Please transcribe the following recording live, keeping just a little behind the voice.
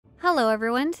Hello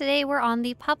everyone, today we're on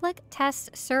the public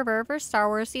test server for Star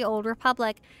Wars The Old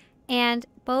Republic, and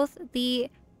both the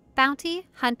Bounty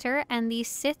Hunter and the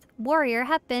Sith Warrior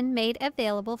have been made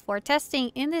available for testing.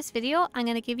 In this video, I'm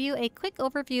going to give you a quick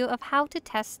overview of how to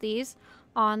test these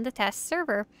on the test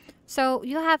server. So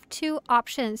you have two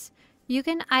options. You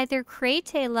can either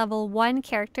create a level 1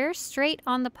 character straight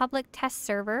on the public test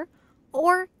server,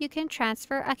 or you can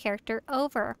transfer a character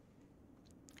over.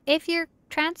 If you're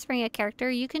transferring a character,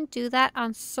 you can do that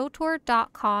on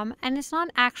SWTOR.com, and it's not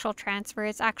an actual transfer,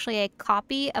 it's actually a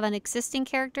copy of an existing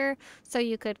character. So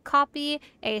you could copy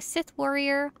a Sith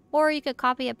Warrior, or you could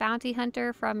copy a Bounty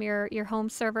Hunter from your home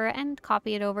server and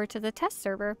copy it over to the test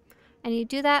server. And you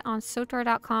do that on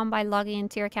SWTOR.com by logging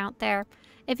into your account there.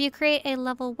 If you create a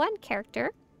level 1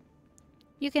 character,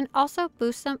 you can also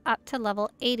boost them up to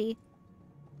level 80.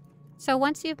 So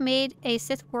once you've made a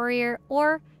Sith Warrior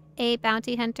or a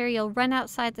Bounty Hunter, you'll run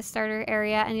outside the starter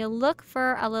area and you'll look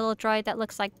for a little droid that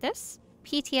looks like this.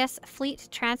 PTS Fleet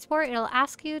Transport. It'll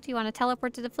ask you, do you want to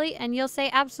teleport to the fleet? And you'll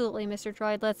say, absolutely, Mr.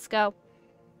 Droid, let's go.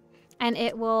 And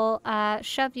it will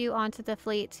shove you onto the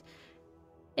fleet.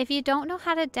 If you don't know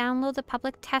how to download the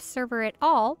public test server at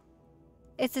all,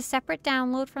 it's a separate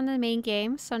download from the main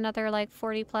game, so another like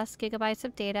 40+ gigabytes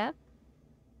of data.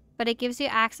 But it gives you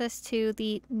access to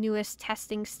the newest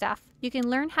testing stuff. You can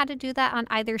learn how to do that on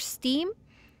either Steam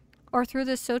or through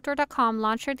the SWTOR.com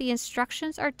launcher. The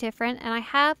instructions are different, and I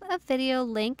have a video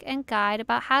link and guide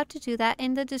about how to do that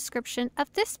in the description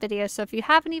of this video. So if you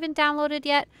haven't even downloaded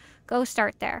yet, go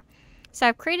start there. So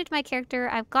I've created my character,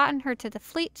 I've gotten her to the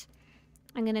fleet.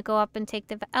 I'm going to go up and take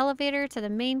the elevator to the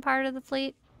main part of the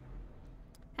fleet.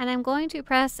 And I'm going to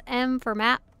press M for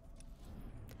map.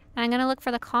 And I'm going to look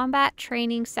for the combat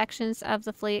training sections of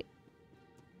the fleet.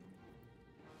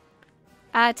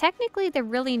 Technically, the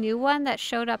really new one that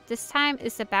showed up this time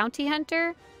is the Bounty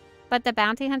Hunter, but the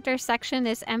Bounty Hunter section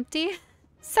is empty.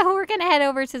 So we're going to head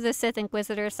over to the Sith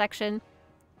Inquisitor section.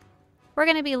 We're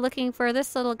going to be looking for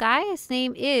this little guy. His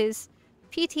name is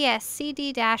PTS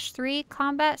CD-3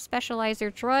 Combat Specializer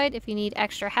Droid. If you need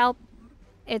extra help,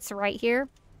 it's right here.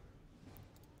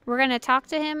 We're going to talk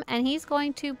to him, and he's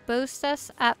going to boost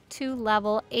us up to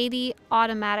level 80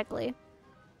 automatically.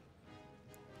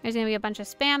 There's going to be a bunch of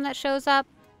spam that shows up.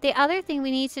 The other thing we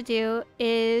need to do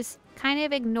is kind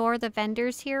of ignore the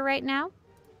vendors here right now.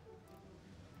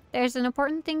 There's an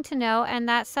important thing to know, and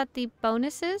that's that the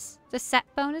bonuses, the set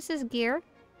bonuses gear,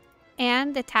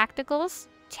 and the tacticals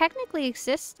technically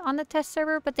exist on the test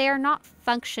server, but they are not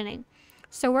functioning.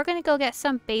 So we're going to go get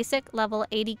some basic level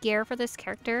 80 gear for this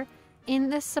character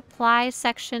in the supply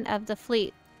section of the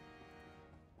fleet.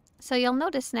 So you'll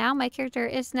notice now my character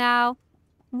is now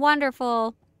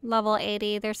wonderful level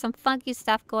 80. There's some funky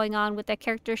stuff going on with the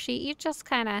character sheet. You just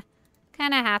kind of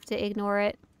have to ignore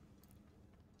it.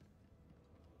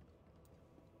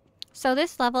 So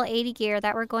this level 80 gear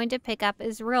that we're going to pick up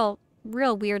is real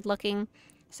weird looking.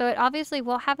 So it obviously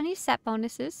won't have any set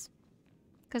bonuses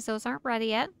because those aren't ready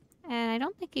yet. And I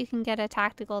don't think you can get a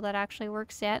tactical that actually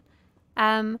works yet.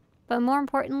 But more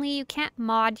importantly, you can't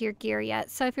mod your gear yet.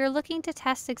 So if you're looking to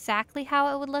test exactly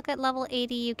how it would look at level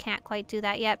 80, you can't quite do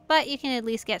that yet. But you can at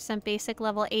least get some basic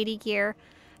level 80 gear.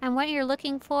 And what you're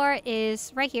looking for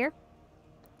is right here.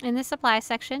 In the supply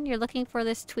section, you're looking for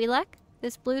this Twi'lek.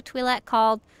 This blue Twi'lek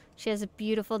called, she has a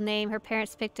beautiful name. Her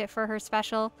parents picked it for her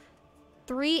special.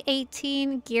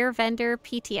 318 Gear Vendor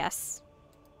PTS.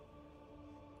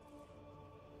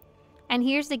 And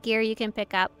here's the gear you can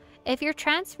pick up. If you're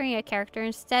transferring a character,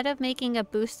 instead of making a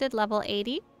boosted level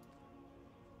 80,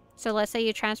 so let's say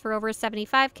you transfer over a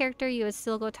 75 character, you would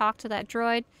still go talk to that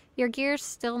droid. Your gear's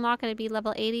still not going to be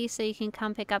level 80, so you can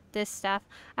come pick up this stuff.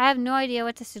 I have no idea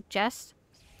what to suggest.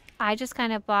 I just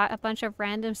kind of bought a bunch of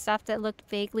random stuff that looked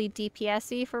vaguely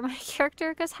DPS-y for my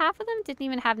character, because half of them didn't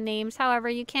even have names. However,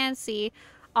 you can see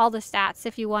all the stats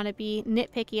if you want to be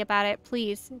nitpicky about it.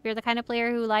 Please, if you're the kind of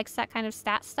player who likes that kind of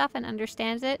stat stuff and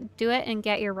understands it, do it and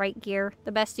get your right gear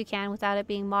the best you can without it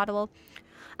being moddable.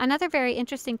 Another very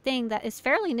interesting thing that is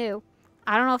fairly new,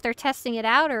 I don't know if they're testing it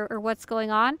out or what's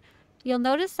going on, you'll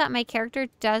notice that my character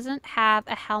doesn't have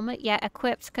a helmet yet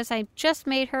equipped because I just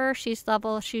made her. She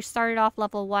started off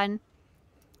level 1.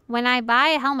 When I buy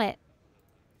a helmet,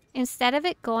 instead of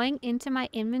it going into my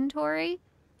inventory,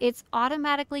 it's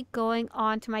automatically going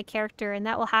on to my character, and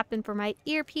that will happen for my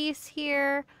earpiece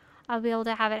here. I'll be able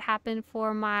to have it happen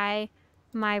for my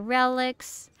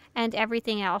relics and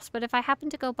everything else. But if I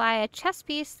happen to go buy a chest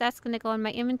piece, that's going to go in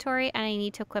my inventory and I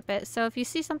need to equip it. So if you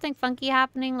see something funky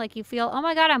happening, like you feel, oh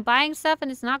my god, I'm buying stuff and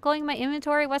it's not going in my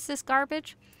inventory, what's this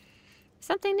garbage?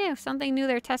 Something new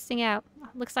they're testing out.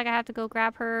 Looks like I have to go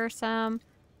grab her some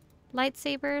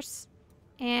lightsabers.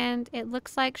 And it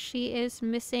looks like she is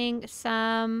missing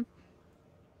some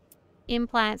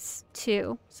implants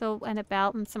too. So, and a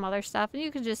belt and some other stuff. And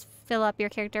you can just fill up your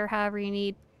character however you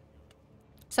need.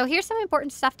 So here's some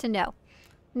important stuff to know.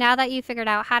 Now that you figured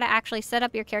out how to actually set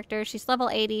up your character, she's level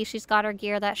 80, she's got her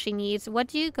gear that she needs. What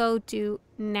do you go do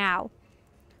now?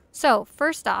 So,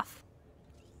 first off,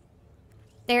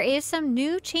 there is some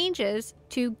new changes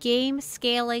to game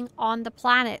scaling on the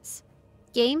planets.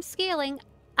 Game scaling,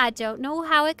 I don't know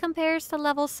how it compares to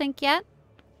level sync yet,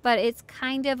 but it's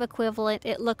kind of equivalent,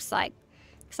 it looks like.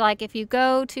 So like if you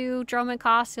go to Dromund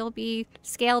Kaas, you'll be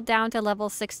scaled down to level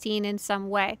 16 in some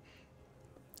way.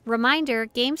 Reminder,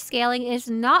 game scaling is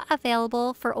not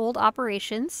available for old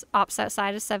operations, ops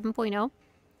outside of 7.0,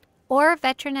 or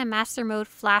veteran and master mode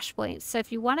flashpoints. So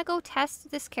if you want to go test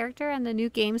this character and the new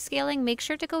game scaling, make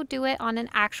sure to go do it on an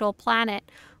actual planet.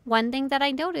 One thing that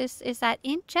I noticed is that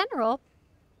in general,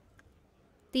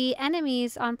 the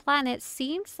enemies on planets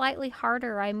seem slightly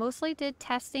harder. I mostly did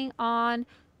testing on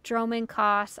Dromund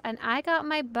Kaas, and I got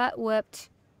my butt whooped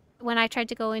when I tried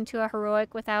to go into a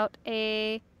heroic without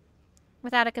a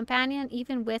companion,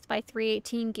 even with my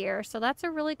 318 gear. So that's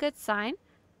a really good sign.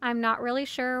 I'm not really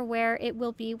sure where it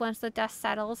will be once the dust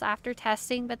settles after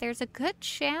testing, but there's a good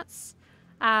chance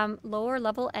lower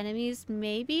level enemies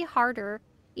may be harder,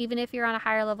 even if you're on a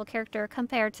higher level character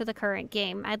compared to the current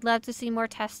game. I'd love to see more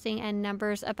testing and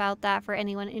numbers about that for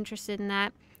anyone interested in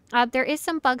that. There is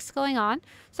some bugs going on.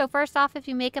 So first off, if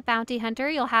you make a bounty hunter,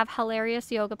 you'll have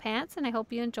hilarious yoga pants, and I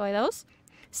hope you enjoy those.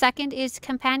 Second is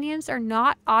companions are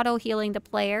not auto-healing the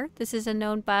player. This is a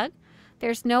known bug.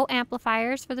 There's no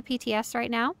amplifiers for the PTS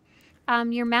right now.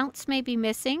 Your mounts may be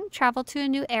missing. Travel to a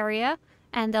new area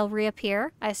and they'll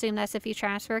reappear. I assume that's if you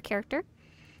transfer a character.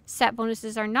 Set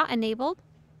bonuses are not enabled.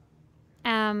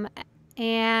 And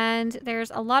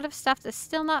there's a lot of stuff that's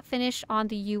still not finished on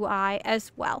the UI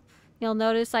as well. You'll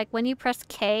notice like when you press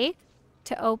K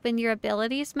to open your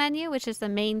abilities menu, which is the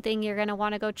main thing you're going to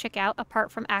want to go check out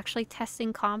apart from actually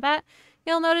testing combat,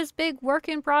 you'll notice big work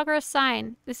in progress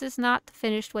sign. This is not the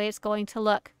finished way it's going to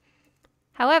look.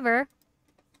 However,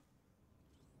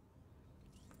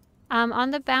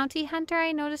 on the bounty hunter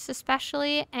I noticed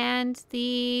especially, and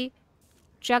the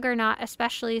Juggernaut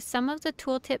especially, some of the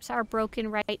tooltips are broken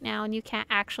right now and you can't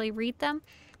actually read them.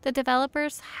 The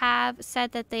developers have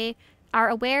said that they are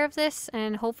aware of this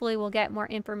and hopefully we'll get more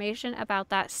information about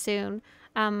that soon.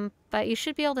 But you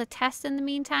should be able to test in the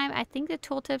meantime. I think the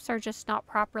tooltips are just not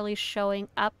properly showing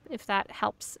up, if that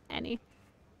helps any.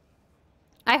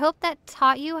 I hope that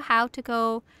taught you how to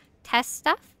go test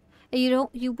stuff.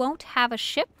 You won't have a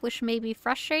ship, which may be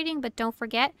frustrating, but don't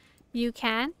forget you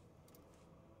can.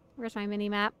 Where's my mini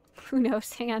map? Who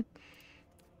knows? Hang on.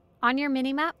 On your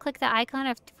mini map, click the icon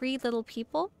of 3 little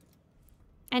people.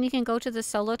 And you can go to the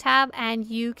solo tab and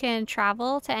you can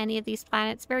travel to any of these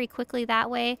planets very quickly that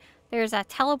way. There's a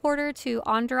teleporter to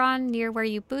Onderon near where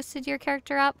you boosted your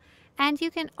character up. And you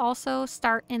can also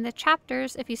start in the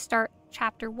chapters. If you start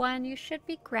chapter 1, you should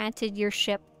be granted your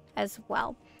ship as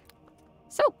well.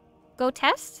 So, go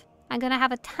test. I'm going to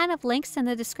have a ton of links in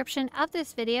the description of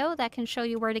this video that can show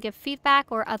you where to give feedback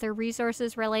or other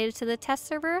resources related to the test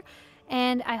server.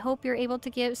 And I hope you're able to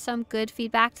give some good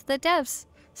feedback to the devs.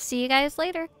 See you guys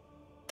later.